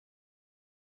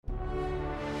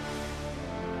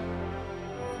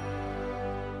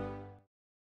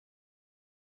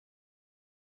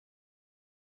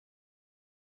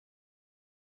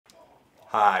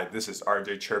Hi, this is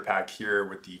RJ Cherpak here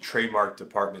with the Trademark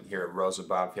Department here at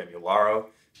Rosenbaum Famularo,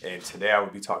 and today I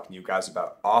will be talking to you guys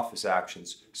about office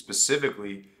actions,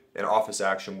 specifically an office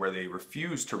action where they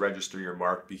refuse to register your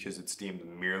mark because it's deemed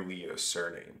merely a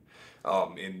surname.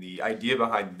 And the idea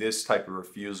behind this type of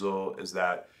refusal is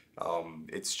that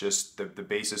it's just the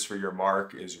basis for your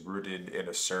mark is rooted in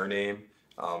a surname,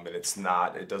 and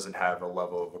it doesn't have a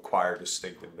level of acquired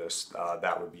distinctiveness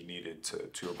that would be needed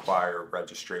to acquire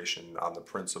registration on the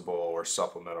principal or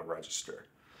supplemental register.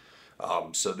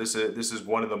 So this is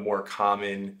one of the more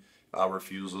common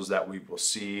refusals that we will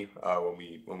see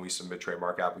when we submit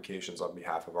trademark applications on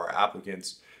behalf of our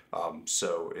applicants.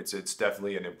 So it's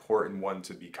definitely an important one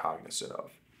to be cognizant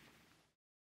of.